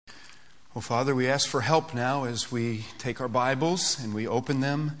Oh, Father, we ask for help now as we take our Bibles and we open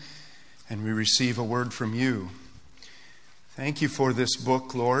them and we receive a word from you. Thank you for this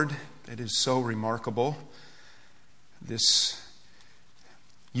book, Lord. It is so remarkable. This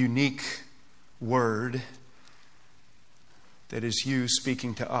unique word that is you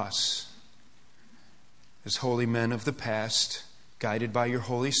speaking to us as holy men of the past, guided by your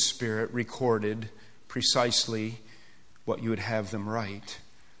Holy Spirit, recorded precisely what you would have them write.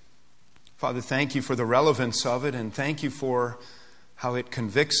 Father, thank you for the relevance of it, and thank you for how it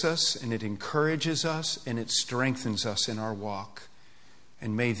convicts us and it encourages us and it strengthens us in our walk.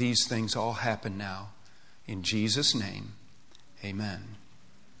 And may these things all happen now. In Jesus' name, amen.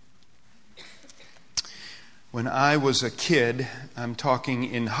 When I was a kid, I'm talking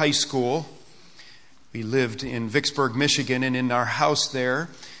in high school, we lived in Vicksburg, Michigan, and in our house there,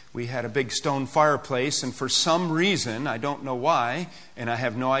 we had a big stone fireplace, and for some reason, I don't know why, and I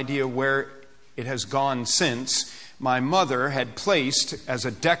have no idea where it has gone since, my mother had placed as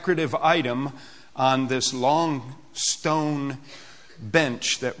a decorative item on this long stone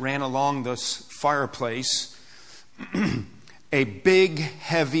bench that ran along this fireplace a big,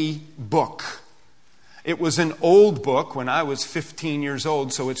 heavy book. It was an old book when I was 15 years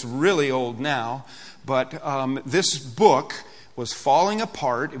old, so it's really old now. But this book was falling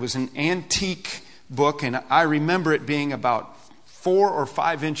apart. It was an antique book, and I remember it being about 4 or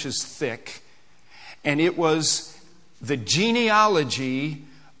 5 inches thick. And it was the genealogy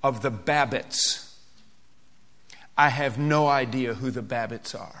of the Babbitts. I have no idea who the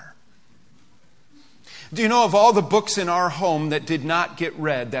Babbitts are. Do you know, of all the books in our home that did not get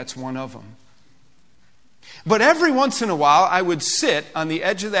read, that's one of them. But every once in a while, I would sit on the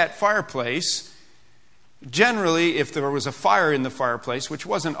edge of that fireplace. Generally, if there was a fire in the fireplace, which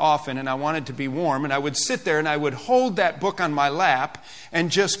wasn't often, and I wanted to be warm, and I would sit there and I would hold that book on my lap and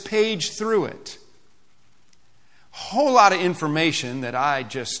just page through it. A whole lot of information that I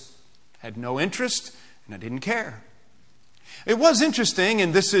just had no interest and I didn't care. It was interesting,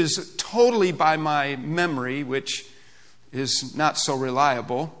 and this is totally by my memory, which is not so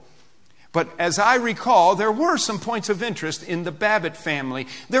reliable. But as I recall, there were some points of interest in the Babbitt family.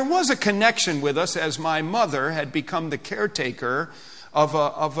 There was a connection with us as my mother had become the caretaker of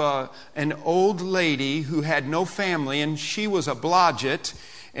an old lady who had no family, and she was a Blodgett,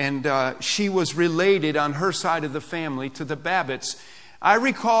 and she was related on her side of the family to the Babbitts. I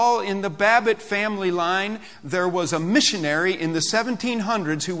recall in the Babbitt family line, there was a missionary in the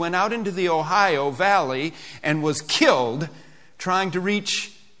 1700s who went out into the Ohio Valley and was killed trying to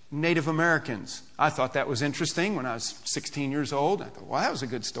reach Native Americans. I thought that was interesting when I was 16 years old. I thought, well, that was a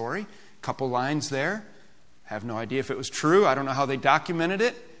good story. A couple lines there. Have no idea if it was true. I don't know how they documented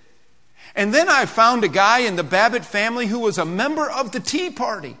it. And then I found a guy in the Babbitt family who was a member of the Tea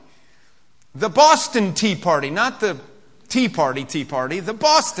Party. The Boston Tea Party, not the Tea Party, the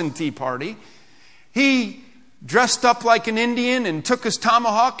Boston Tea Party. He dressed up like an Indian and took his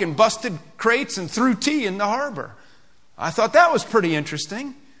tomahawk and busted crates and threw tea in the harbor. I thought that was pretty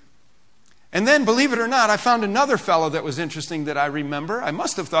interesting. And then, believe it or not, I found another fellow that was interesting that I remember. I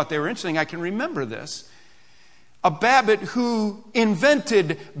must have thought they were interesting. I can remember this. A Babbitt who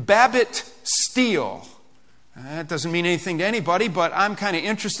invented Babbitt steel. That doesn't mean anything to anybody, but I'm kind of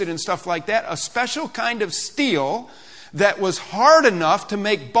interested in stuff like that. A special kind of steel that was hard enough to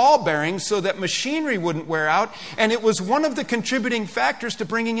make ball bearings so that machinery wouldn't wear out. And it was one of the contributing factors to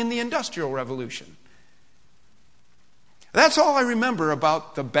bringing in the Industrial Revolution. That's all I remember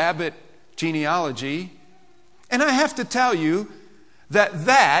about the Babbitt genealogy. And I have to tell you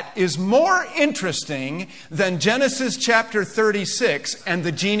that is more interesting than Genesis chapter 36 and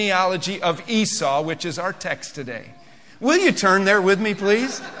the genealogy of Esau, which is our text today. Will you turn there with me,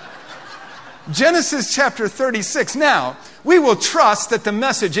 please? Genesis chapter 36. Now, we will trust that the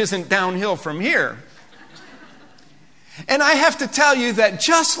message isn't downhill from here. And I have to tell you that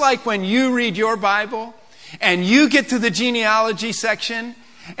just like when you read your Bible and you get to the genealogy section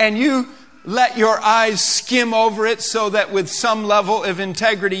and you let your eyes skim over it so that with some level of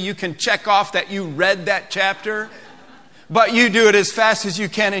integrity you can check off that you read that chapter, but you do it as fast as you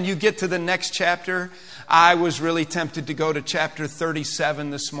can and you get to the next chapter. I was really tempted to go to chapter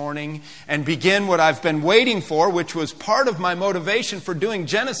 37 this morning and begin what I've been waiting for, which was part of my motivation for doing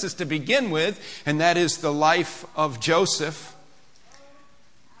Genesis to begin with, and that is the life of Joseph.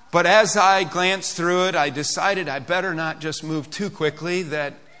 But as I glanced through it, I decided I better not just move too quickly,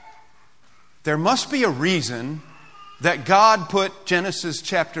 that there must be a reason that God put Genesis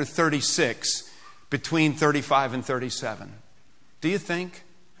chapter 36 between 35 and 37. Do you think?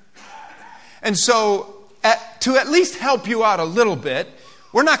 And so, to at least help you out a little bit,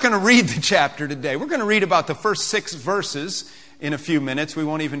 we're not going to read the chapter today. We're going to read about the first 6 verses in a few minutes. We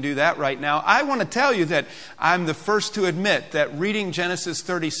won't even do that right now. I want to tell you that I'm the first to admit that reading Genesis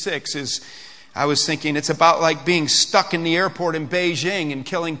 36 is, I was thinking, it's about like being stuck in the airport in Beijing and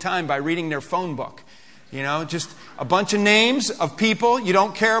killing time by reading their phone book. You know, just a bunch of names of people you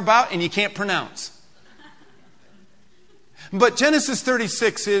don't care about and you can't pronounce. But Genesis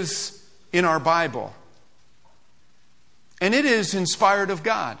 36 is in our Bible. And it is inspired of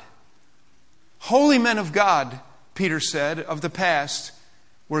God. Holy men of God, Peter said, of the past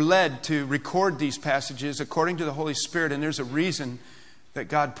were led to record these passages according to the Holy Spirit. And there's a reason that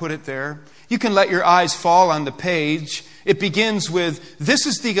God put it there. You can let your eyes fall on the page. It begins with, this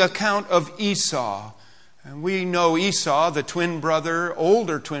is the account of Esau. And we know Esau, the twin brother,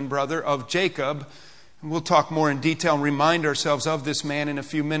 older twin brother of Jacob. And we'll talk more in detail and remind ourselves of this man in a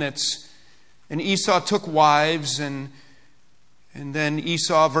few minutes. And Esau took wives, and then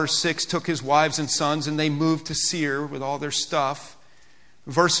Esau, verse 6, took his wives and sons, and they moved to Seir with all their stuff.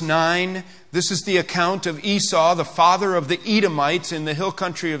 Verse 9, this is the account of Esau, the father of the Edomites in the hill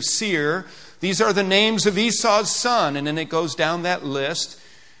country of Seir. These are the names of Esau's son. And then it goes down that list.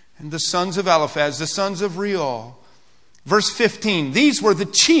 And the sons of Eliphaz, the sons of Reuel. Verse 15, these were the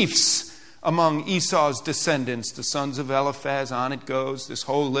chiefs among Esau's descendants, the sons of Eliphaz. On it goes, this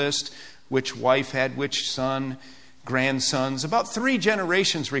whole list, which wife had which son, grandsons. About 3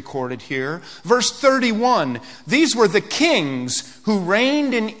 generations recorded here. Verse 31, these were the kings who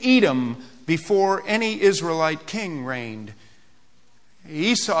reigned in Edom before any Israelite king reigned.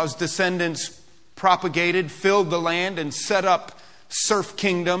 Esau's descendants propagated, filled the land, and set up serf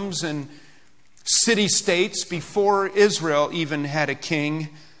kingdoms and city-states before Israel even had a king.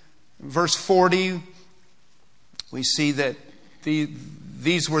 Verse 40, we see that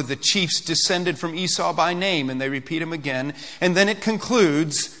these were the chiefs descended from Esau by name, and they repeat them again. And then it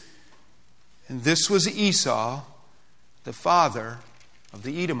concludes, and this was Esau, the father of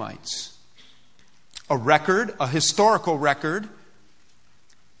the Edomites. A record, a historical record,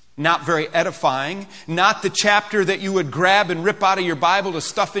 not very edifying, not the chapter that you would grab and rip out of your Bible to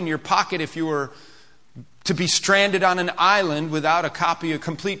stuff in your pocket if you were to be stranded on an island without a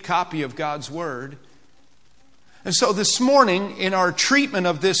complete copy of God's Word. And so this morning, in our treatment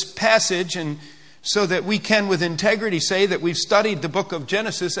of this passage, and so that we can with integrity say that we've studied the book of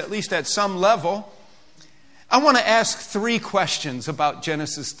Genesis, at least at some level, I want to ask 3 questions about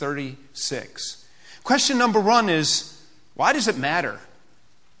Genesis 36. Question number 1 is, why does it matter?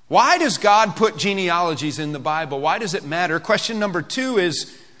 Why does God put genealogies in the Bible? Why does it matter? Question number 2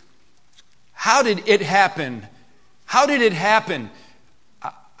 is, how did it happen? How did it happen?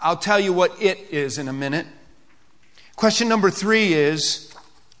 I'll tell you what it is in a minute. Question number 3 is,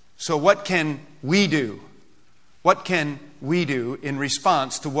 so what can we do? What can we do in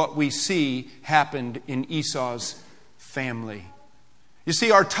response to what we see happened in Esau's family? You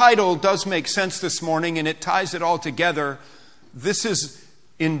see, our title does make sense this morning, and it ties it all together. This is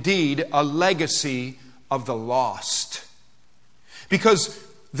indeed a legacy of the lost. Because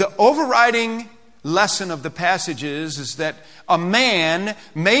the overriding lesson of the passage is that a man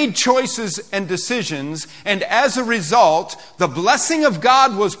made choices and decisions, and as a result, the blessing of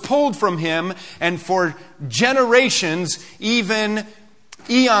God was pulled from him, and for generations, even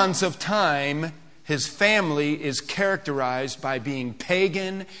eons of time, his family is characterized by being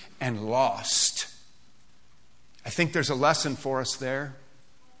pagan and lost. I think there's a lesson for us there.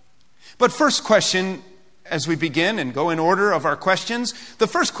 But first question, as we begin and go in order of our questions, the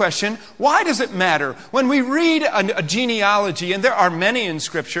first question, why does it matter? When we read a genealogy, and there are many in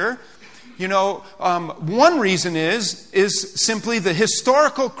Scripture, one reason is simply the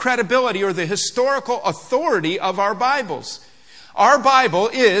historical credibility or the historical authority of our Bibles. Our Bible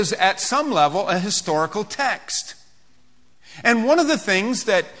is, at some level, a historical text. And one of the things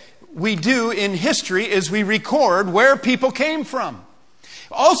that we do in history is we record where people came from.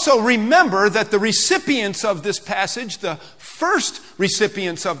 Also remember that the recipients of this passage, the first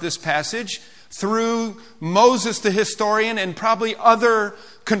recipients of this passage, through Moses the historian and probably other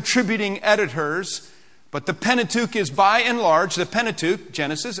contributing editors, but the Pentateuch is by and large, the Pentateuch,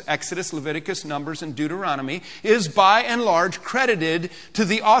 Genesis, Exodus, Leviticus, Numbers, and Deuteronomy, is by and large credited to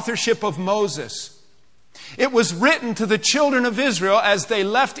the authorship of Moses. It was written to the children of Israel as they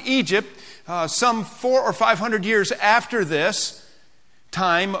left Egypt some 400 or 500 years after this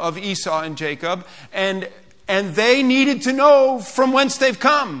time of Esau and Jacob, and they needed to know from whence they've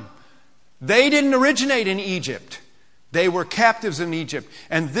come. They didn't originate in Egypt. They were captives in Egypt,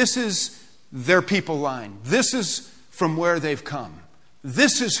 and this is their people line. This is from where they've come.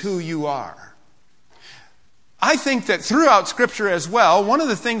 This is who you are. I think that throughout Scripture as well, one of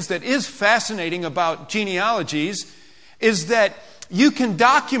the things that is fascinating about genealogies is that you can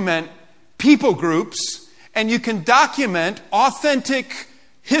document people groups and you can document authentic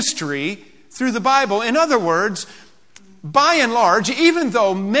history through the Bible. In other words, by and large, even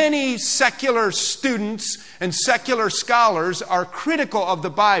though many secular students and secular scholars are critical of the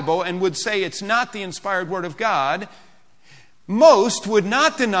Bible and would say it's not the inspired Word of God, most would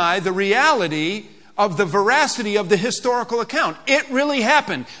not deny the reality of the veracity of the historical account. It really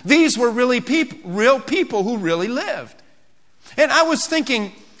happened. These were really real people who really lived. And I was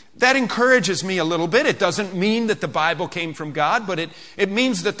thinking, that encourages me a little bit. It doesn't mean that the Bible came from God, but it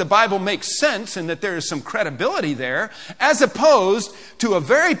means that the Bible makes sense and that there is some credibility there, as opposed to a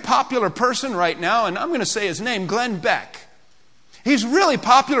very popular person right now, and I'm going to say his name, Glenn Beck. He's really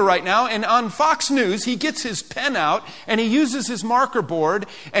popular right now, and on Fox News, he gets his pen out, and he uses his marker board,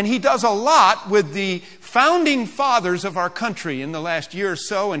 and he does a lot with the founding fathers of our country in the last year or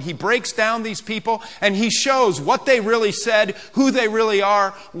so, and he breaks down these people, and he shows what they really said, who they really are,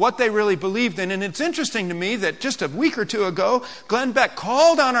 what they really believed in. And it's interesting to me that just a week or two ago, Glenn Beck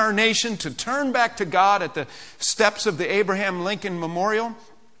called on our nation to turn back to God at the steps of the Abraham Lincoln Memorial.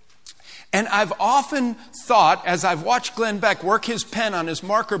 And I've often thought, as I've watched Glenn Beck work his pen on his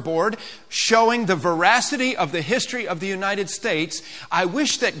marker board, showing the veracity of the history of the United States, I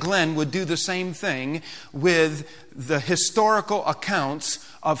wish that Glenn would do the same thing with the historical accounts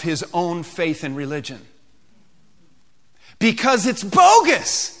of his own faith and religion. Because it's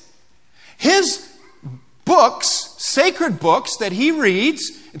bogus. His books, sacred books that he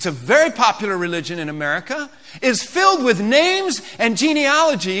reads, it's a very popular religion in America, is filled with names and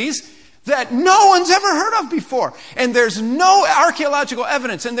genealogies that no one's ever heard of before. And there's no archaeological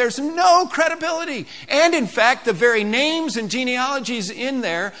evidence, and there's no credibility. And in fact, the very names and genealogies in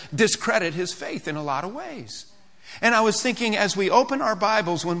there discredit his faith in a lot of ways. And I was thinking, as we open our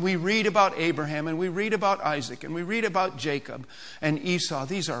Bibles, when we read about Abraham, and we read about Isaac, and we read about Jacob and Esau,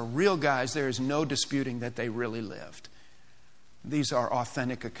 these are real guys. There is no disputing that they really lived. These are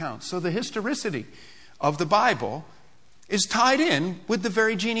authentic accounts. So the historicity of the Bible is tied in with the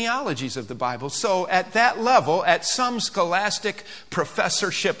very genealogies of the Bible. So at that level, at some scholastic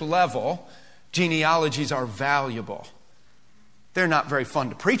professorship level, genealogies are valuable. They're not very fun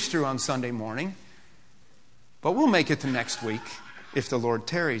to preach through on Sunday morning, but we'll make it to next week if the Lord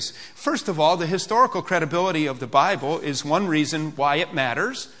tarries. First of all, the historical credibility of the Bible is one reason why it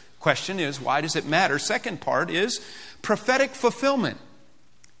matters. Question is, why does it matter? Second part is prophetic fulfillment.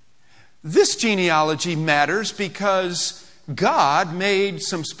 This genealogy matters because God made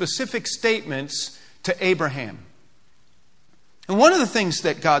some specific statements to Abraham. And one of the things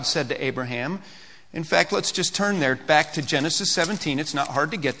that God said to Abraham, in fact, let's just turn there back to Genesis 17. It's not hard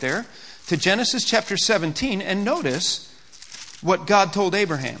to get there. To Genesis chapter 17 and notice what God told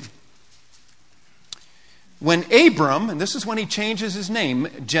Abraham. When Abram, and this is when he changes his name,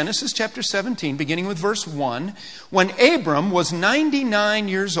 Genesis chapter 17, beginning with verse 1, when Abram was 99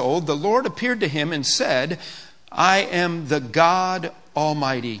 years old, the Lord appeared to him and said, I am the God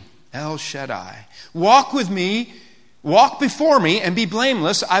Almighty, El Shaddai. Walk before me and be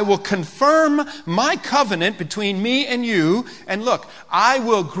blameless. I will confirm my covenant between me and you. And look, I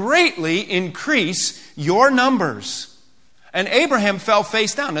will greatly increase your numbers. And Abraham fell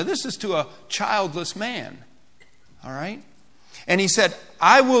face down. Now this is to a childless man. All right? And he said,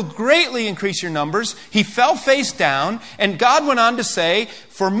 I will greatly increase your numbers. He fell face down, and God went on to say,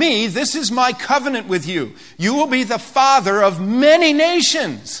 for me, this is my covenant with you. You will be the father of many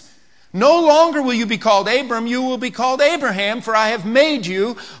nations. No longer will you be called Abram, you will be called Abraham, for I have made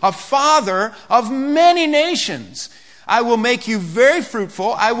you a father of many nations. I will make you very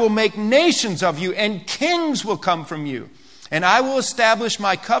fruitful. I will make nations of you, and kings will come from you. And I will establish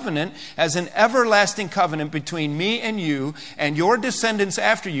my covenant as an everlasting covenant between me and you and your descendants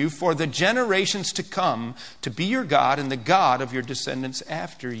after you for the generations to come, to be your God and the God of your descendants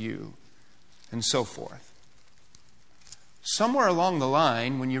after you, and so forth. Somewhere along the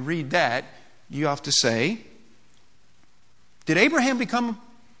line, when you read that, you have to say, did Abraham become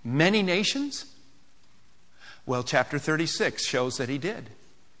many nations? Well, chapter 36 shows that he did.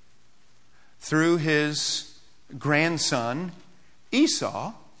 Through his grandson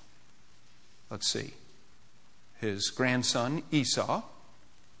Esau, his grandson Esau,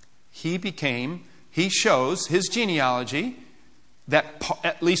 he shows his genealogy that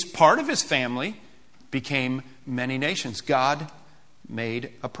at least part of his family became many nations. God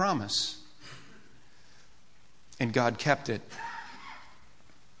made a promise, and God kept it.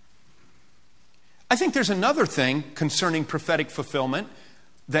 I think there's another thing concerning prophetic fulfillment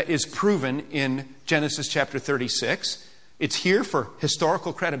that is proven in Genesis chapter 36. It's here for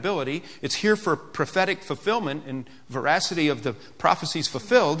historical credibility. It's here for prophetic fulfillment and veracity of the prophecies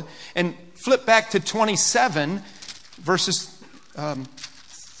fulfilled. And flip back to 27, verses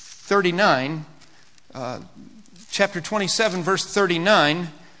 39. Chapter 27, verse 39.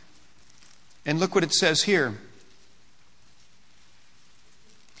 And look what it says here.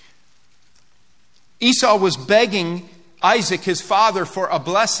 Esau was begging Isaac, his father, for a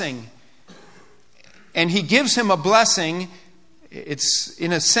blessing. And he gives him a blessing. It's,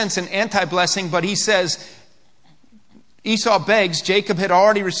 in a sense, an anti-blessing, but he says, Esau begs. Jacob had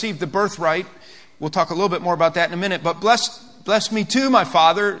already received the birthright. We'll talk a little bit more about that in a minute. But bless me too, my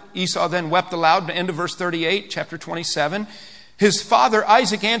father. Esau then wept aloud. The end of verse 38, chapter 27. His father,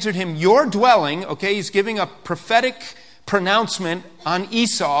 Isaac, answered him, your dwelling, okay, he's giving a prophetic pronouncement on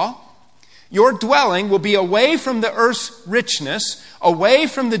Esau. Your dwelling will be away from the earth's richness, away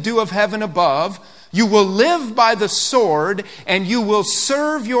from the dew of heaven above. You will live by the sword, and you will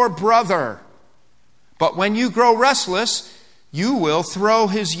serve your brother. But when you grow restless, you will throw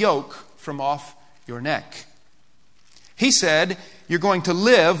his yoke from off your neck. He said, you're going to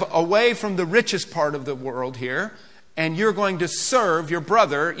live away from the richest part of the world here, and you're going to serve your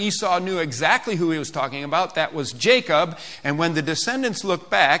brother. Esau knew exactly who he was talking about. That was Jacob. And when the descendants look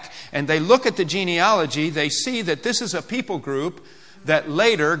back and they look at the genealogy, they see that this is a people group that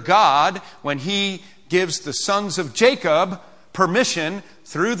later God, when he gives the sons of Jacob permission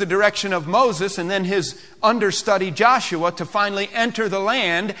through the direction of Moses and then his understudy Joshua to finally enter the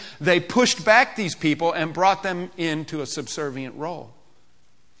land, they pushed back these people and brought them into a subservient role.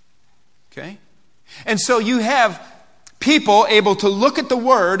 Okay? And so you have people able to look at the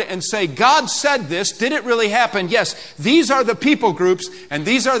Word and say, God said this. Did it really happen? Yes, these are the people groups, and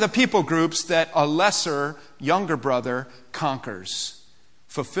these are the people groups that a lesser, younger brother conquers,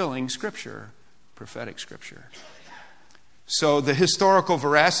 fulfilling Scripture, prophetic Scripture. So the historical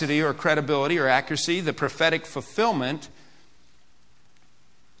veracity or credibility or accuracy, the prophetic fulfillment,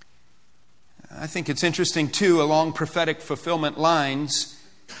 I think it's interesting too, along prophetic fulfillment lines.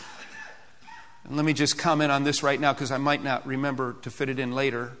 And let me just comment on this right now because I might not remember to fit it in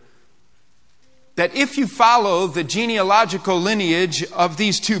later. That if you follow the genealogical lineage of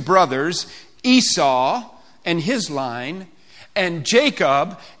these two brothers, Esau and his line, and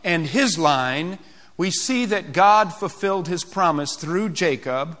Jacob and his line, we see that God fulfilled his promise through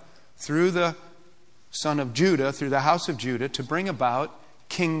Jacob, through the son of Judah, through the house of Judah, to bring about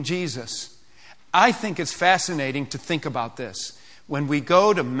King Jesus. I think it's fascinating to think about this. When we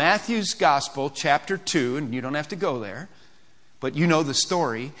go to Matthew's Gospel, chapter 2, and you don't have to go there, but you know the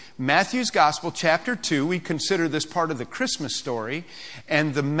story. Matthew's Gospel, chapter 2, we consider this part of the Christmas story.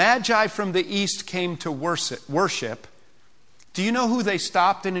 And the Magi from the east came to worship. Do you know who they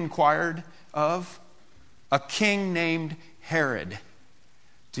stopped and inquired of? A king named Herod.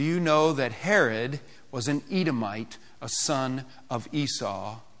 Do you know that Herod was an Edomite, a son of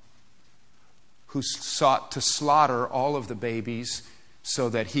Esau, who sought to slaughter all of the babies so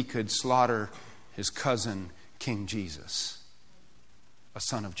that he could slaughter his cousin, King Jesus, a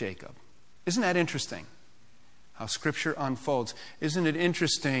son of Jacob? Isn't that interesting? How Scripture unfolds. Isn't it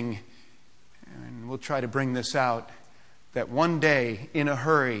interesting, and we'll try to bring this out, that one day, in a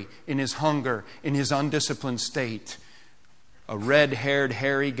hurry, in his hunger, in his undisciplined state, a red-haired,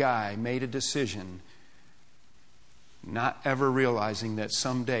 hairy guy made a decision, not ever realizing that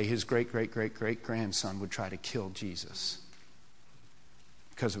someday his great-great-great-great-grandson would try to kill Jesus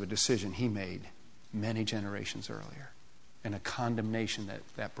because of a decision he made many generations earlier and a condemnation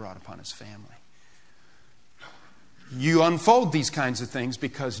that brought upon his family. You unfold these kinds of things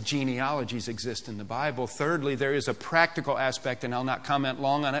because genealogies exist in the Bible. Thirdly, there is a practical aspect, and I'll not comment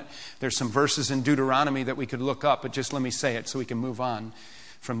long on it. There's some verses in Deuteronomy that we could look up, but just let me say it so we can move on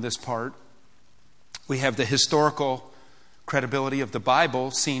from this part. We have the historical credibility of the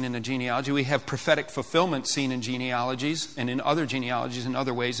Bible seen in a genealogy. We have prophetic fulfillment seen in genealogies and in other genealogies in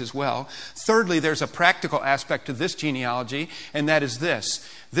other ways as well. Thirdly, there's a practical aspect to this genealogy, and that is this.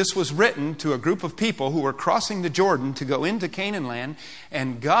 This was written to a group of people who were crossing the Jordan to go into Canaan land,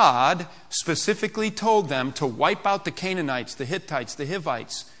 and God specifically told them to wipe out the Canaanites, the Hittites, the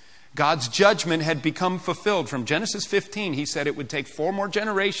Hivites. God's judgment had become fulfilled. From Genesis 15, he said it would take 4 more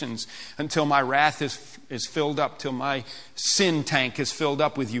generations until my wrath is filled up, till my sin tank is filled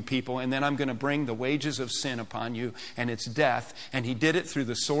up with you people, and then I'm going to bring the wages of sin upon you, and it's death. And he did it through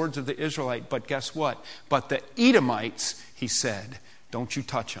the swords of the Israelite. But guess what? But the Edomites, he said, don't you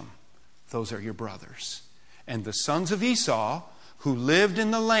touch them. Those are your brothers. And the sons of Esau, who lived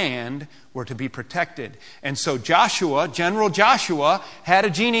in the land were to be protected. And so Joshua, General Joshua, had a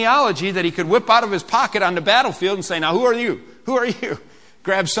genealogy that he could whip out of his pocket on the battlefield and say, now who are you? Who are you?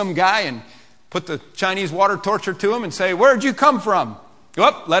 Grab some guy and put the Chinese water torture to him and say, where'd you come from?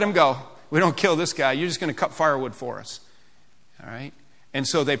 Whoop, let him go. We don't kill this guy. You're just going to cut firewood for us. All right? And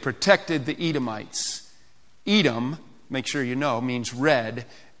so they protected the Edomites. Edom, make sure you know, means red.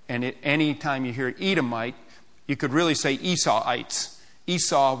 And any time you hear Edomite, you could really say Esauites.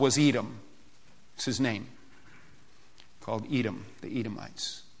 Esau was Edom. It's his name. Called Edom, the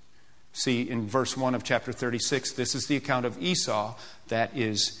Edomites. See, in verse 1 of chapter 36, this is the account of Esau, that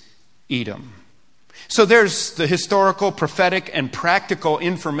is Edom. So there's the historical, prophetic, and practical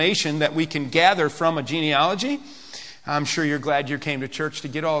information that we can gather from a genealogy. I'm sure you're glad you came to church to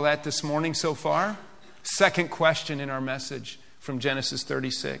get all that this morning so far. Second question in our message from Genesis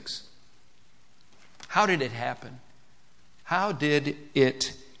 36. How did it happen? How did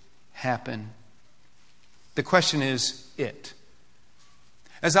it happen? The question is it.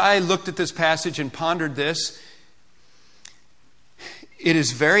 As I looked at this passage and pondered this, it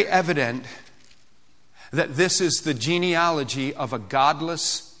is very evident that this is the genealogy of a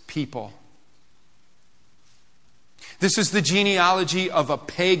godless people. This is the genealogy of a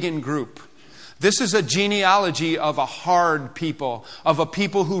pagan group. This is a genealogy of a hard people, of a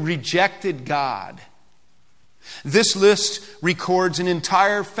people who rejected God. This list records an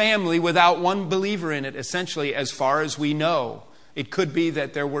entire family without one believer in it, essentially, as far as we know. It could be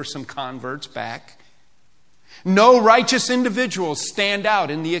that there were some converts back. No righteous individuals stand out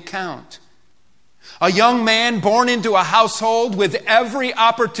in the account. A young man born into a household with every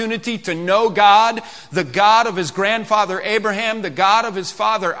opportunity to know God, the God of his grandfather Abraham, the God of his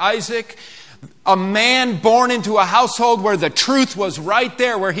father Isaac. A man born into a household where the truth was right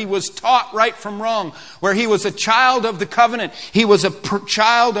there, where he was taught right from wrong, where he was a child of the covenant. He was a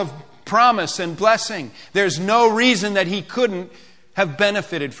child of promise and blessing. There's no reason that he couldn't have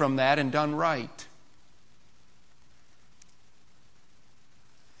benefited from that and done right.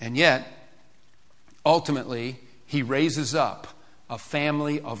 And yet, ultimately, he raises up a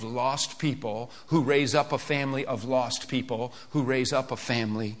family of lost people who raise up a family of lost people who raise up a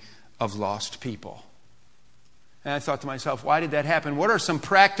family of lost people. And I thought to myself, why did that happen? What are some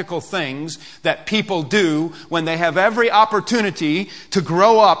practical things that people do when they have every opportunity to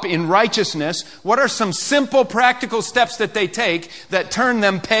grow up in righteousness? What are some simple practical steps that they take that turn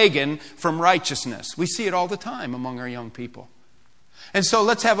them pagan from righteousness? We see it all the time among our young people. And so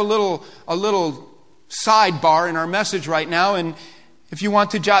let's have a little sidebar in our message right now. And if you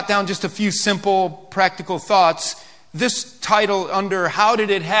want to jot down just a few simple practical thoughts, this title under How Did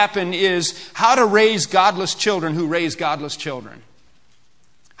It Happen is How to Raise Godless Children Who Raise Godless Children.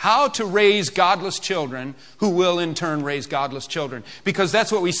 How to raise godless children who will in turn raise godless children. Because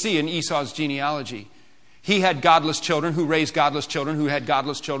that's what we see in Esau's genealogy. He had godless children who raised godless children who had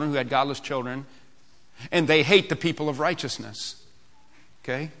godless children who had godless children. And they hate the people of righteousness.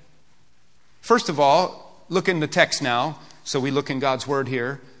 Okay? First of all, look in the text now. So we look in God's Word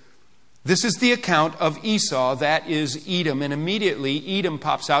here. This is the account of Esau, that is Edom. And immediately Edom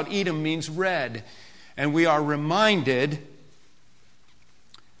pops out. Edom means red. And we are reminded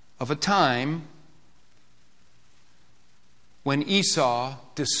of a time when Esau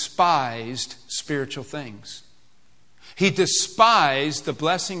despised spiritual things. He despised the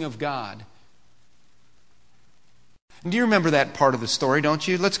blessing of God. And do you remember that part of the story, don't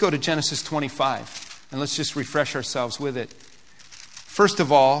you? Let's go to Genesis 25 and let's just refresh ourselves with it. First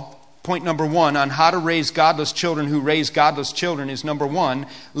of all, point number 1 on how to raise godless children who raise godless children is number 1,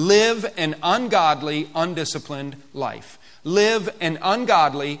 live an ungodly, undisciplined life. Live an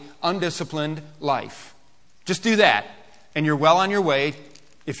ungodly, undisciplined life. Just do that, and you're well on your way,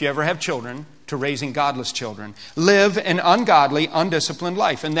 if you ever have children, to raising godless children. Live an ungodly, undisciplined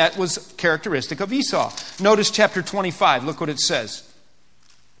life. And that was characteristic of Esau. Notice chapter 25. Look what it says.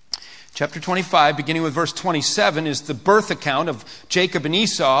 Chapter 25, beginning with verse 27, is the birth account of Jacob and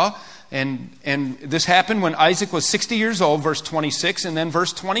Esau. And this happened when Isaac was 60 years old, verse 26. And then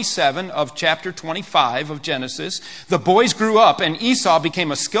verse 27 of chapter 25 of Genesis. The boys grew up, and Esau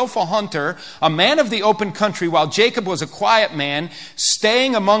became a skillful hunter, a man of the open country, while Jacob was a quiet man,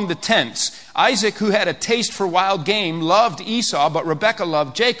 staying among the tents. Isaac, who had a taste for wild game, loved Esau, but Rebekah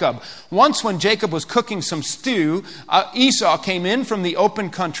loved Jacob. Once when Jacob was cooking some stew, Esau came in from the open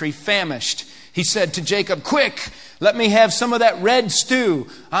country famished. He said to Jacob, "Quick, let me have some of that red stew.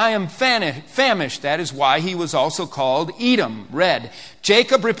 I am famished." That is why he was also called Edom, red.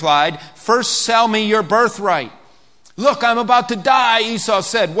 Jacob replied, "First sell me your birthright." "Look, I'm about to die," Esau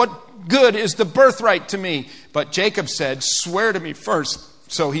said. "What good is the birthright to me?" But Jacob said, "Swear to me first."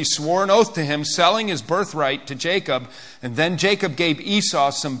 So he swore an oath to him, selling his birthright to Jacob. And then Jacob gave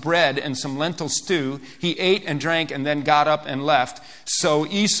Esau some bread and some lentil stew. He ate and drank and then got up and left. So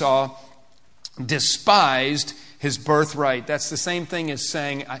Esau despised his birthright. That's the same thing as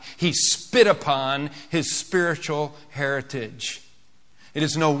saying he spit upon his spiritual heritage. It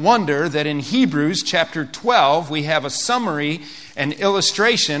is no wonder that in Hebrews chapter 12, we have a summary and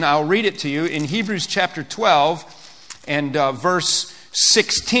illustration. I'll read it to you. In Hebrews chapter 12 and verse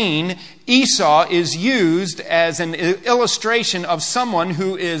 16, Esau is used as an illustration of someone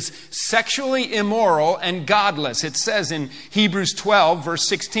who is sexually immoral and godless. It says in Hebrews 12, verse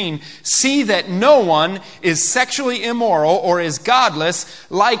 16, "See that no one is sexually immoral or is godless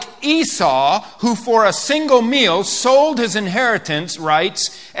like Esau, who for a single meal sold his inheritance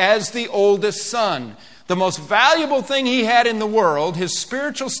rights as the oldest son." The most valuable thing he had in the world, his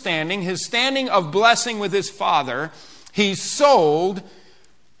spiritual standing, his standing of blessing with his father, he sold,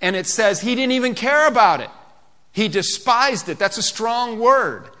 and it says he didn't even care about it. He despised it. That's a strong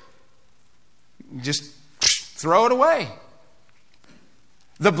word. Just throw it away.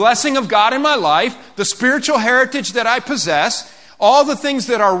 The blessing of God in my life, the spiritual heritage that I possess, all the things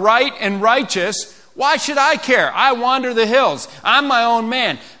that are right and righteous, why should I care? I wander the hills. I'm my own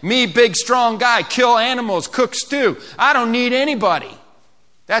man. Me, big, strong guy, kill animals, cook stew. I don't need anybody.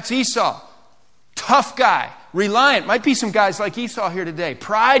 That's Esau. Tough guy. Reliant. Might be some guys like Esau here today.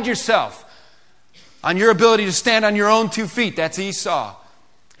 Pride yourself on your ability to stand on your own 2 feet. That's Esau.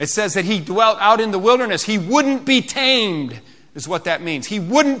 It says that he dwelt out in the wilderness. He wouldn't be tamed, is what that means. He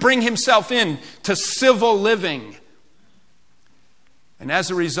wouldn't bring himself in to civil living. And as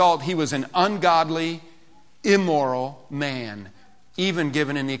a result, he was an ungodly, immoral man, even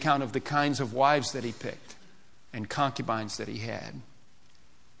given in the account of the kinds of wives that he picked and concubines that he had.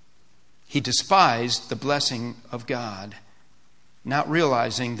 He despised the blessing of God, not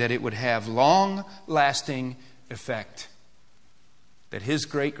realizing that it would have long-lasting effect, that his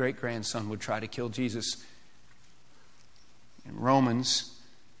great-great-grandson would try to kill Jesus. In Romans,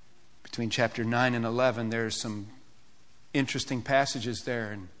 between chapter 9 and 11, there's some interesting passages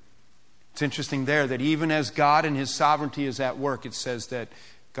there. And it's interesting there that even as God in his sovereignty is at work, it says that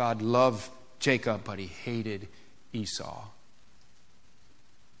God loved Jacob, but he hated Esau.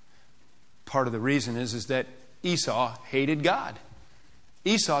 Part of the reason is that Esau hated God.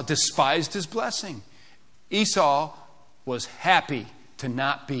 Esau despised his blessing. Esau was happy to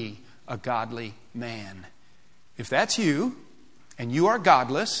not be a godly man. If that's you, and you are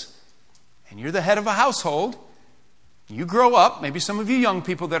godless, and you're the head of a household, you grow up, maybe some of you young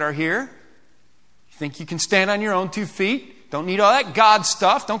people that are here, you think you can stand on your own 2 feet, don't need all that God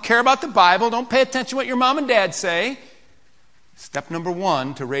stuff, don't care about the Bible, don't pay attention to what your mom and dad say. Step number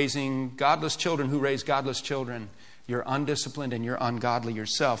 1 to raising godless children who raise godless children, you're undisciplined and you're ungodly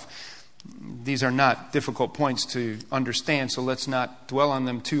yourself. These are not difficult points to understand, so let's not dwell on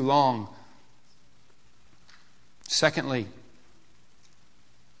them too long. Secondly,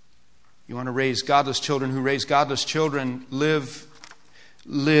 you want to raise godless children who raise godless children, live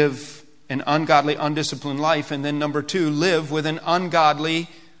an ungodly, undisciplined life. And then number 2, live with an ungodly,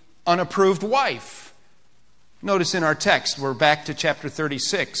 unapproved wife. Notice in our text, we're back to chapter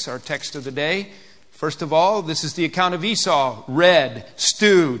 36, our text of the day. First of all, this is the account of Esau. Read,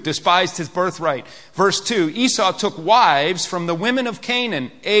 stew, despised his birthright. Verse 2, Esau took wives from the women of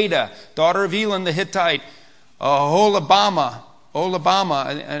Canaan, Adah, daughter of Elon the Hittite, Oholibamah, I'm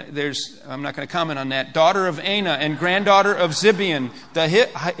not going to comment on that, daughter of Anah and granddaughter of Zibeon, the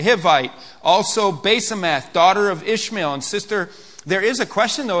Hivite, also Basemath, daughter of Ishmael and sister. There is a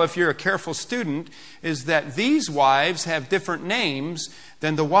question, though, if you're a careful student, is that these wives have different names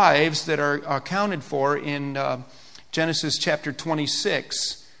than the wives that are accounted for in Genesis chapter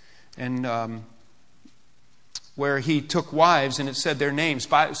 26, and where he took wives and it said their names.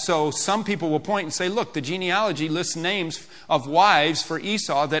 So some people will point and say, look, the genealogy lists names of wives for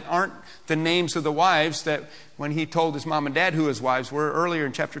Esau that aren't the names of the wives that when he told his mom and dad who his wives were earlier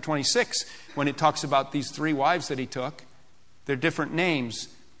in chapter 26, when it talks about these 3 wives that he took. They're different names.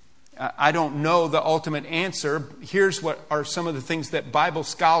 I don't know the ultimate answer. Here's what are some of the things that Bible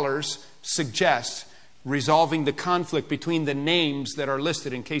scholars suggest, resolving the conflict between the names that are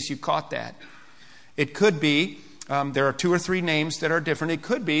listed, in case you caught that. It could be, there are 2 or 3 names that are different. It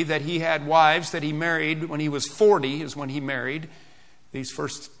could be that he had wives that he married when he was 40 is when he married these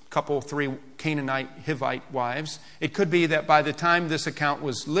first couple, 3 Canaanite, Hivite wives. It could be that by the time this account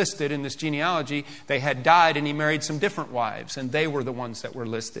was listed in this genealogy, they had died and he married some different wives, and they were the ones that were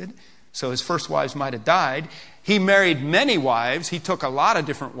listed. So his first wives might have died. He married many wives. He took a lot of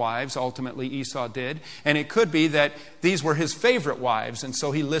different wives, ultimately Esau did. And it could be that these were his favorite wives, and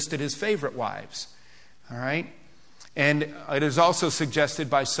so he listed his favorite wives. All right? And it is also suggested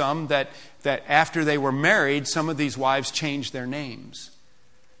by some that after they were married, some of these wives changed their names.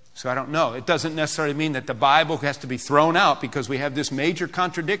 So I don't know. It doesn't necessarily mean that the Bible has to be thrown out because we have this major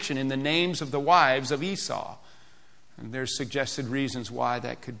contradiction in the names of the wives of Esau. And there's suggested reasons why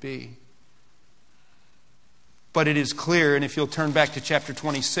that could be. But it is clear, and if you'll turn back to chapter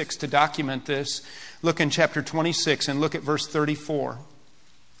 26 to document this, look in chapter 26 and look at verse 34.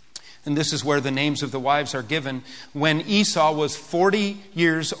 And this is where the names of the wives are given. When Esau was 40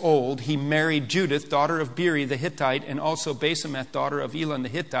 years old, he married Judith, daughter of Beeri the Hittite, and also Basemeth, daughter of Elon the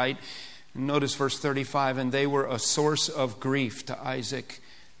Hittite. And notice verse 35, and they were a source of grief to Isaac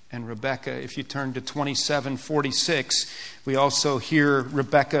and Rebekah. If you turn to 27:46, we also hear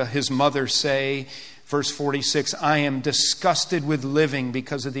Rebekah, his mother, say, verse 46, I am disgusted with living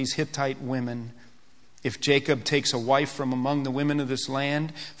because of these Hittite women. If Jacob takes a wife from among the women of this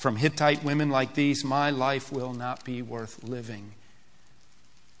land, from Hittite women like these, my life will not be worth living.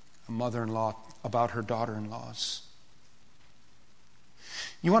 A mother-in-law about her daughter-in-laws.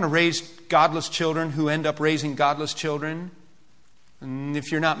 You want to raise godless children who end up raising godless children? And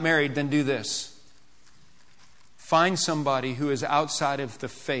if you're not married, then do this. Find somebody who is outside of the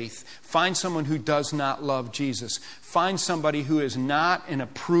faith. Find someone who does not love Jesus. Find somebody who is not an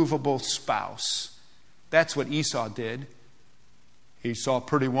approvable spouse. That's what Esau did. He saw a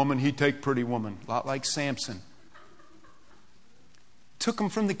pretty woman, he'd take pretty woman. A lot like Samson. Took them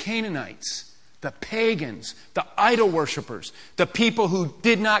from the Canaanites, the pagans, the idol worshipers, the people who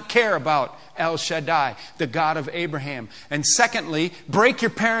did not care about El Shaddai, the God of Abraham. And secondly, break your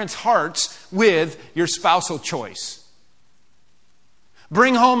parents' hearts with your spousal choice.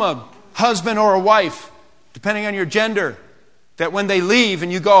 Bring home a husband or a wife, depending on your gender, that when they leave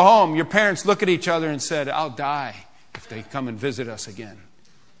and you go home, your parents look at each other and said, I'll die if they come and visit us again.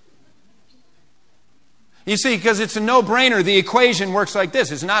 You see, because it's a no-brainer, the equation works like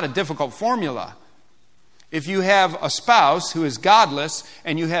this. It's not a difficult formula. If you have a spouse who is godless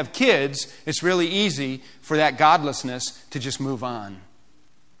and you have kids, it's really easy for that godlessness to just move on.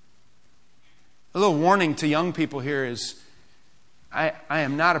 A little warning to young people here is, I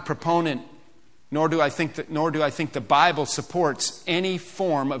am not a proponent, nor do I think the Bible supports any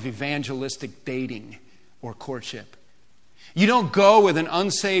form of evangelistic dating or courtship. You don't go with an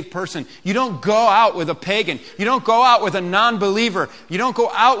unsaved person. You don't go out with a pagan. You don't go out with a non-believer. You don't go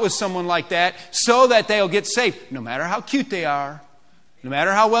out with someone like that so that they'll get saved. No matter how cute they are, no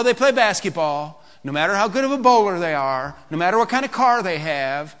matter how well they play basketball, no matter how good of a bowler they are, no matter what kind of car they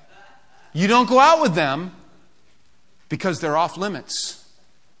have, you don't go out with them because they're off limits.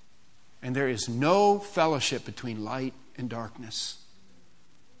 And there is no fellowship between light and darkness.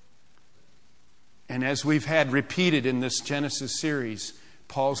 And as we've had repeated in this Genesis series,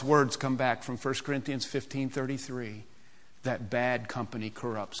 Paul's words come back from 1 Corinthians 15:33, that bad company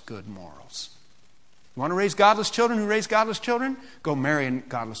corrupts good morals. You want to raise godless children who raise godless children? Go marry a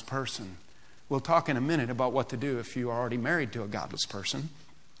godless person. We'll talk in a minute about what to do if you are already married to a godless person.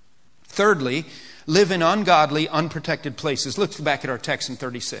 Thirdly, live in ungodly, unprotected places. Let's look back at our text in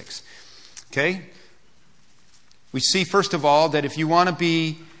 36. Okay? We see, first of all, that if you want to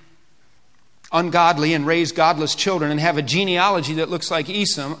be ungodly and raise godless children and have a genealogy that looks like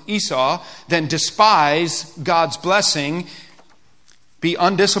Esau, then despise God's blessing, be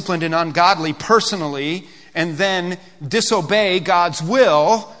undisciplined and ungodly personally, and then disobey God's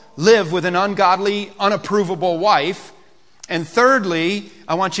will, live with an ungodly, unapprovable wife. And thirdly,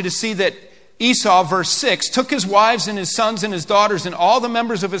 I want you to see that Esau, verse 6, took his wives and his sons and his daughters and all the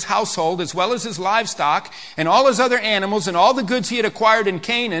members of his household, as well as his livestock and all his other animals and all the goods he had acquired in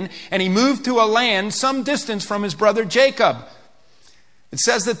Canaan, and he moved to a land some distance from his brother Jacob. It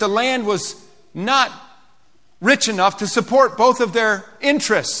says that the land was not rich enough to support both of their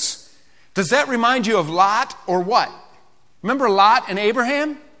interests. Does that remind you of Lot or what? Remember Lot and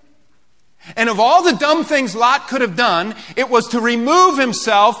Abraham? And of all the dumb things Lot could have done, it was to remove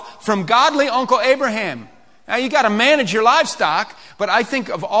himself from godly Uncle Abraham. Now, you got to manage your livestock, but I think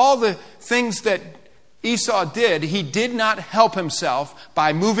of all the things that Esau did, he did not help himself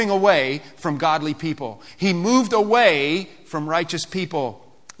by moving away from godly people. He moved away from righteous people.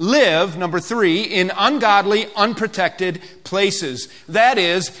 Live, number 3, in ungodly, unprotected places. That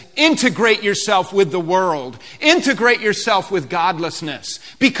is, integrate yourself with the world. Integrate yourself with godlessness.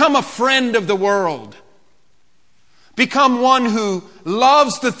 Become a friend of the world. Become one who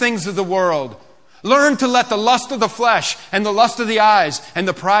loves the things of the world. Learn to let the lust of the flesh and the lust of the eyes and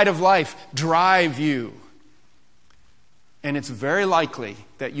the pride of life drive you. And it's very likely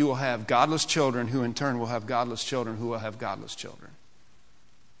that you will have godless children who in turn will have godless children who will have godless children.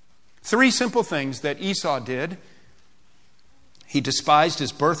 3 simple things that Esau did. He despised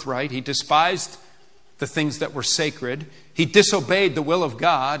his birthright. He despised the things that were sacred. He disobeyed the will of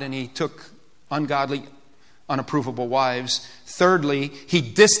God, and he took ungodly, unapprovable wives. Thirdly, he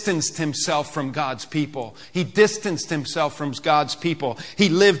distanced himself from God's people. He distanced himself from God's people. He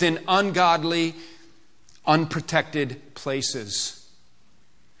lived in ungodly, unprotected places.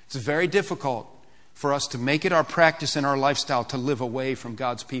 It's very difficult for us to make it our practice and our lifestyle to live away from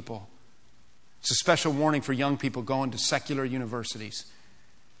God's people. It's a special warning for young people going to secular universities.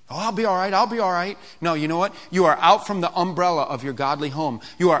 Oh, I'll be all right, I'll be all right. No, you know what? You are out from the umbrella of your godly home.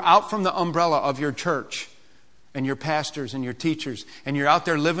 You are out from the umbrella of your church and your pastors and your teachers. And you're out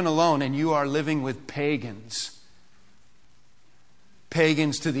there living alone, and you are living with pagans.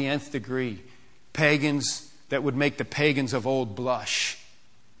 Pagans to the nth degree. Pagans that would make the pagans of old blush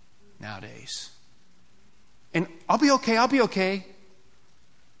nowadays. And I'll be okay, I'll be okay.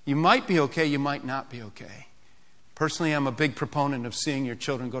 You might be okay, you might not be okay. Personally, I'm a big proponent of seeing your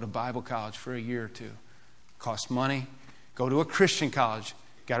children go to Bible college for a year or two. Costs money. Go to a Christian college.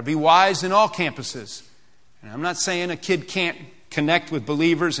 Got to be wise in all campuses. And I'm not saying a kid can't connect with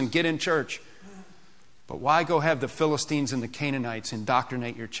believers and get in church. But why go have the Philistines and the Canaanites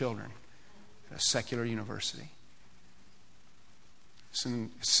indoctrinate your children at a secular university?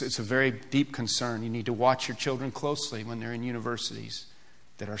 It's a very deep concern. You need to watch your children closely when they're in universities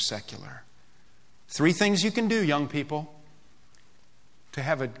that are secular. 3 things you can do, young people, to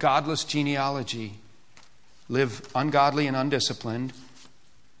have a godless genealogy. Live ungodly and undisciplined.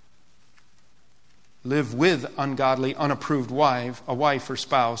 Live with ungodly, unapproved a wife or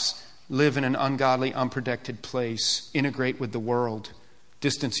spouse. Live in an ungodly, unprotected place. Integrate with the world.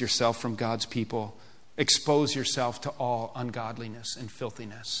 Distance yourself from God's people. Expose yourself to all ungodliness and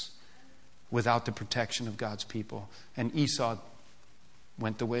filthiness without the protection of God's people. And Esau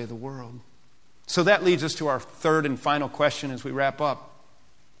went the way of the world. So that leads us to our 3rd and final question as we wrap up.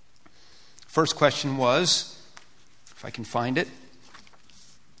 First question was, if I can find it.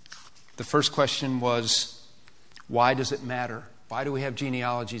 The first question was, why does it matter? Why do we have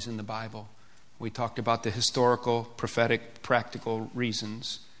genealogies in the Bible? We talked about the historical, prophetic, practical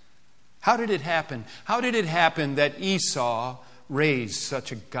reasons. How did it happen? How did it happen that Esau raised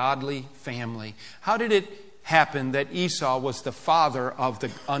such a godly family? How did it happen that Esau was the father of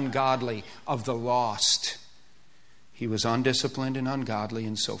the ungodly, of the lost? He was undisciplined and ungodly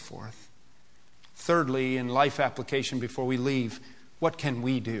and so forth. Thirdly, in life application before we leave, what can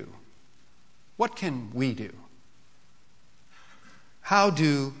we do? What can we do? How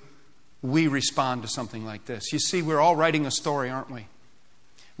do we respond to something like this? You see, we're all writing a story, aren't we?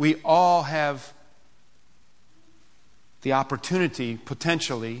 We all have the opportunity,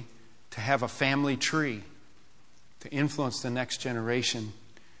 potentially, to have a family tree to influence the next generation.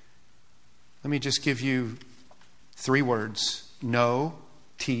 Let me just give you 3 words. Know,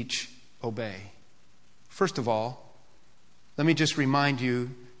 teach, obey. First of all, let me just remind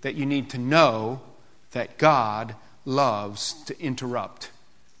you that you need to know that God loves to interrupt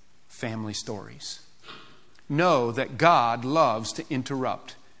family stories. Know that God loves to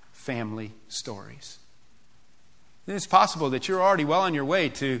interrupt family stories. It's possible that you're already well on your way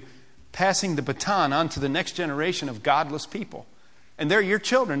to passing the baton on to the next generation of godless people. And they're your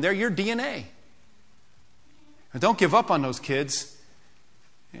children. They're your DNA. And don't give up on those kids.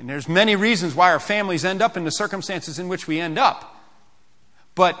 And there's many reasons why our families end up in the circumstances in which we end up.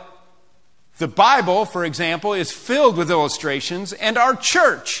 But the Bible, for example, is filled with illustrations, and our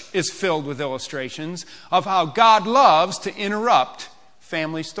church is filled with illustrations of how God loves to interrupt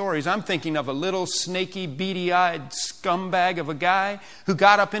family stories. I'm thinking of a little snaky, beady-eyed scumbag of a guy who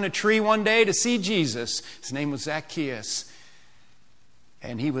got up in a tree one day to see Jesus. His name was Zacchaeus.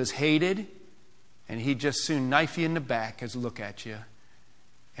 And he was hated, and he'd just soon knife you in the back as a look at you.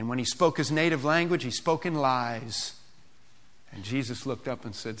 And when he spoke his native language, he spoke in lies. And Jesus looked up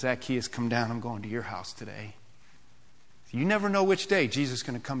and said, Zacchaeus, come down. I'm going to your house today. You never know which day Jesus is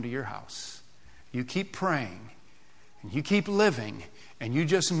going to come to your house. You keep praying, and you keep living, and you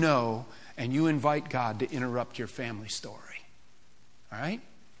just know, and you invite God to interrupt your family story. All right?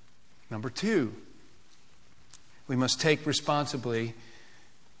 Number 2, we must take responsibly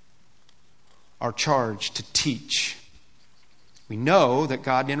our charge to teach. We know that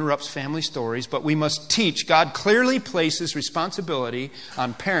God interrupts family stories, but we must teach. God clearly places responsibility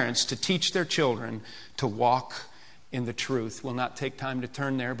on parents to teach their children to walk in the truth. We'll not take time to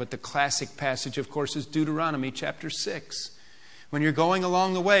turn there, but the classic passage, of course, is Deuteronomy chapter 6. When you're going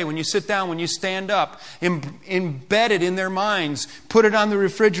along the way, when you sit down, when you stand up, embed it in their minds. Put it on the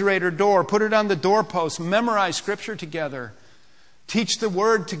refrigerator door. Put it on the doorpost. Memorize Scripture together. Teach the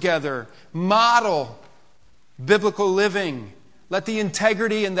Word together. Model biblical living. Let the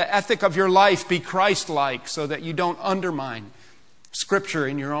integrity and the ethic of your life be Christ-like so that you don't undermine Scripture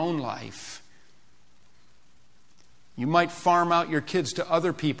in your own life. You might farm out your kids to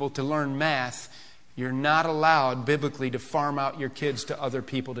other people to learn math. You're not allowed biblically to farm out your kids to other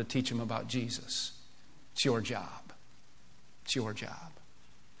people to teach them about Jesus. It's your job. It's your job.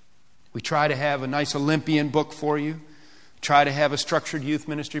 We try to have a nice Olympian book for you. Try to have a structured youth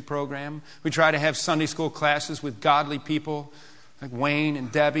ministry program. We try to have Sunday school classes with godly people like Wayne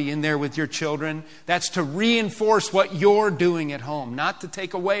and Debbie in there with your children. That's to reinforce what you're doing at home, not to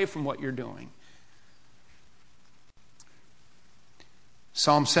take away from what you're doing.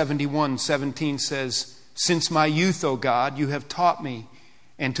 Psalm 71:17 says, "Since my youth, O God, you have taught me,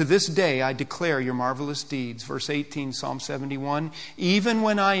 and to this day I declare your marvelous deeds." Verse 18, Psalm 71, "Even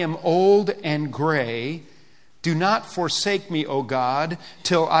when I am old and gray, do not forsake me, O God,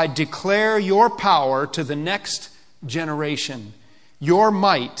 till I declare your power to the next generation, your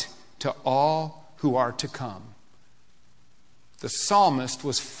might to all who are to come." The psalmist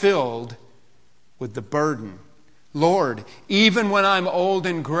was filled with the burden. Lord, even when I'm old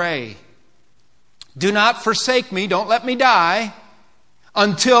and gray, do not forsake me, don't let me die,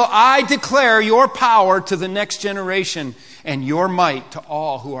 until I declare your power to the next generation and your might to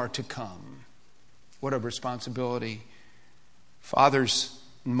all who are to come. What a responsibility. Fathers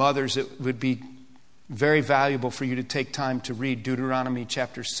and mothers, it would be very valuable for you to take time to read Deuteronomy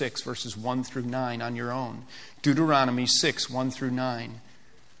chapter 6, verses 1 through 9 on your own. Deuteronomy 6, 1 through 9.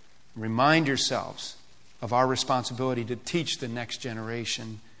 Remind yourselves of our responsibility to teach the next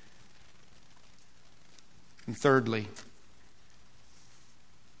generation. And thirdly,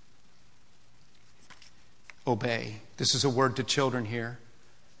 obey. This is a word to children here.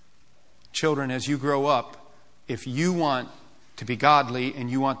 Children, as you grow up, if you want to be godly and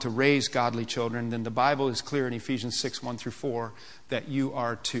you want to raise godly children, then the Bible is clear in Ephesians 6, 1 through 4, that you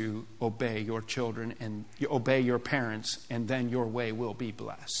are to obey your children and you obey your parents, and then your way will be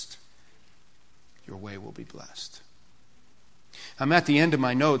blessed. Your way will be blessed. I'm at the end of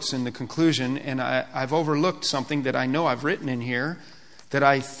my notes in the conclusion, and I've overlooked something that I know I've written in here that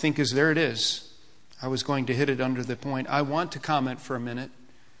I think is, there it is. I was going to hit it under the point. I want to comment for a minute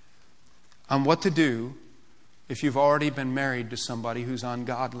on what to do if you've already been married to somebody who's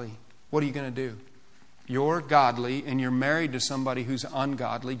ungodly. What are you going to do? You're godly and you're married to somebody who's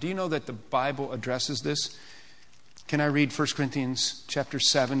ungodly. Do you know that the Bible addresses this? Can I read 1 Corinthians chapter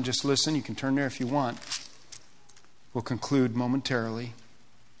 7? Just listen. You can turn there if you want. We'll conclude momentarily.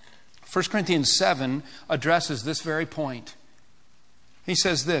 1 Corinthians 7 addresses this very point. He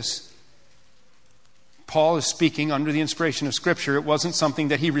says this. Paul is speaking under the inspiration of Scripture. It wasn't something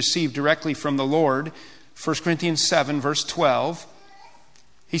that he received directly from the Lord. 1 Corinthians 7, verse 12.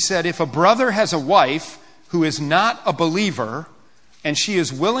 He said, "If a brother has a wife who is not a believer, and she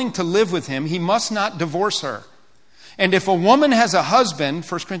is willing to live with him, he must not divorce her. And if a woman has a husband,"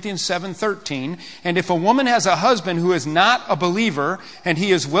 1 Corinthians 7:13, "and if a woman has a husband who is not a believer, and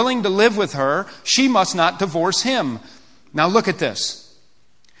he is willing to live with her, she must not divorce him." Now look at this.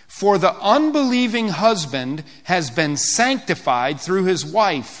 "For the unbelieving husband has been sanctified through his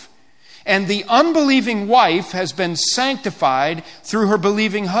wife, and the unbelieving wife has been sanctified through her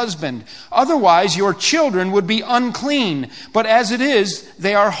believing husband. Otherwise your children would be unclean, but as it is,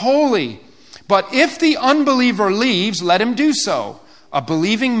 they are holy. But if the unbeliever leaves, let him do so. A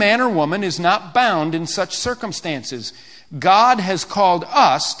believing man or woman is not bound in such circumstances. God has called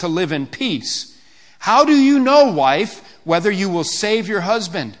us to live in peace. How do you know, wife, whether you will save your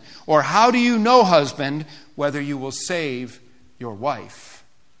husband? Or how do you know, husband, whether you will save your wife?"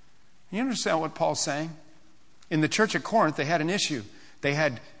 You understand what Paul's saying? In the church at Corinth, they had an issue. They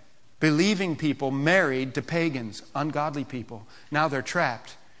had believing people married to pagans, ungodly people. Now they're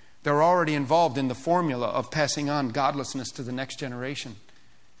trapped. They're already involved in the formula of passing on godlessness to the next generation.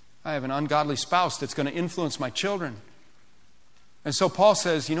 I have an ungodly spouse that's going to influence my children. And so Paul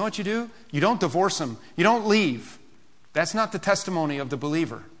says, you know what you do? You don't divorce them. You don't leave. That's not the testimony of the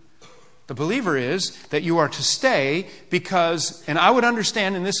believer. The believer is that you are to stay because, and I would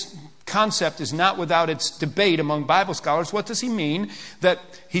understand, and this concept is not without its debate among Bible scholars, what does he mean that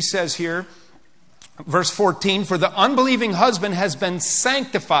he says here, Verse 14, for the unbelieving husband has been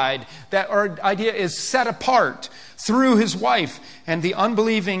sanctified. That idea is set apart through his wife. And the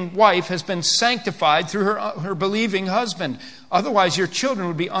unbelieving wife has been sanctified through her believing husband. Otherwise, your children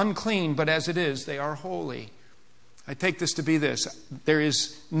would be unclean, but as it is, they are holy. I take this to be this. There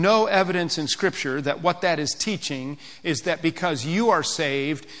is no evidence in Scripture that what that is teaching is that because you are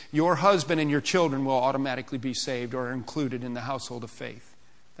saved, your husband and your children will automatically be saved or included in the household of faith.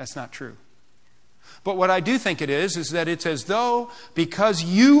 That's not true. But what I do think it is that it's as though because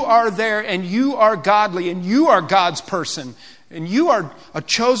you are there and you are godly and you are God's person and you are a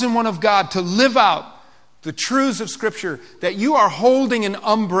chosen one of God to live out the truths of Scripture, that you are holding an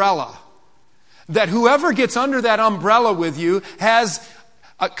umbrella. That whoever gets under that umbrella with you has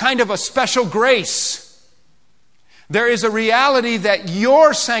a kind of a special grace. There is a reality that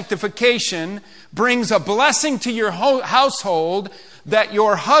your sanctification brings a blessing to your household, that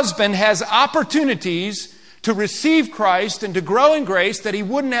your husband has opportunities to receive Christ and to grow in grace that he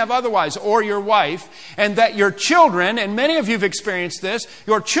wouldn't have otherwise, or your wife, and that your children, and many of you have experienced this,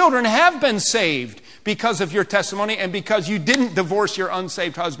 your children have been saved because of your testimony and because you didn't divorce your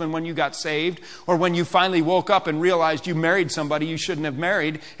unsaved husband when you got saved, or when you finally woke up and realized you married somebody you shouldn't have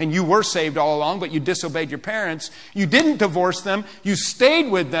married and you were saved all along, but you disobeyed your parents. You didn't divorce them, you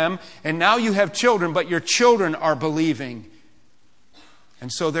stayed with them, and now you have children, but your children are believing.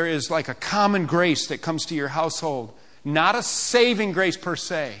 And so there is like a common grace that comes to your household. Not a saving grace per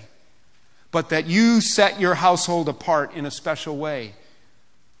se, but that you set your household apart in a special way.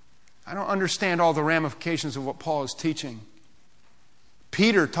 I don't understand all the ramifications of what Paul is teaching.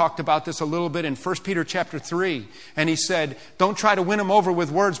 Peter talked about this a little bit in 1 Peter chapter 3. And he said, don't try to win them over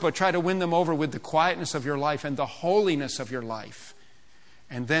with words, but try to win them over with the quietness of your life and the holiness of your life.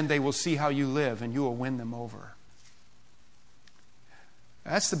 And then they will see how you live and you will win them over.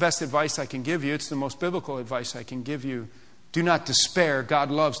 That's the best advice I can give you. It's the most biblical advice I can give you. Do not despair.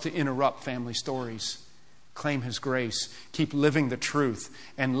 God loves to interrupt family stories. Claim His grace. Keep living the truth.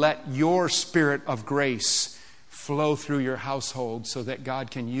 And let your spirit of grace flow through your household so that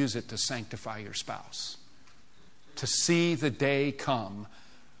God can use it to sanctify your spouse. To see the day come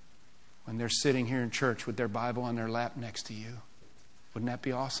when they're sitting here in church with their Bible on their lap next to you. Wouldn't that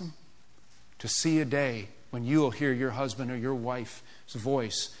be awesome? To see a day when you will hear your husband or your wife's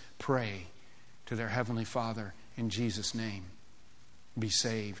voice pray to their Heavenly Father in Jesus' name. Be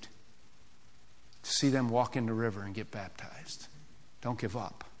saved. To see them walk in the river and get baptized. Don't give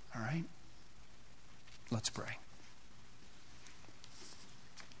up, all right? Let's pray.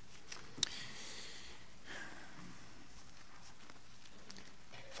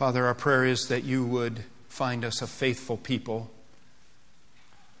 Father, our prayer is that you would find us a faithful people,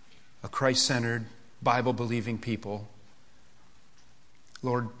 a Christ-centered, Bible-believing people.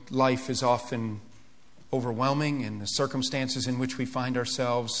 Lord, life is often overwhelming, and the circumstances in which we find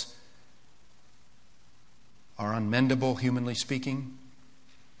ourselves are unmendable, humanly speaking.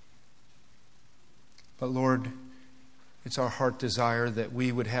 But Lord, it's our heart desire that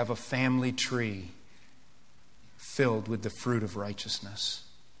we would have a family tree filled with the fruit of righteousness.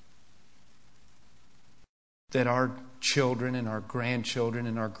 That our children and our grandchildren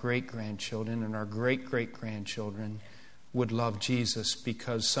and our great-grandchildren and our great-great-grandchildren would love Jesus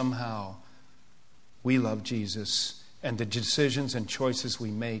because somehow we love Jesus, and the decisions and choices we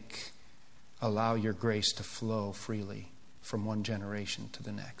make allow your grace to flow freely from one generation to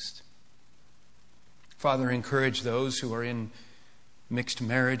the next. Father, encourage those who are in mixed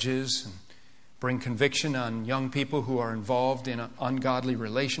marriages and bring conviction on young people who are involved in ungodly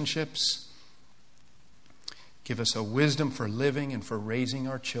relationships. Give us a wisdom for living and for raising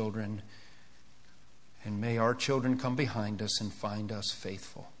our children. And may our children come behind us and find us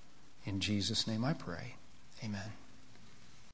faithful. In Jesus' name I pray. Amen.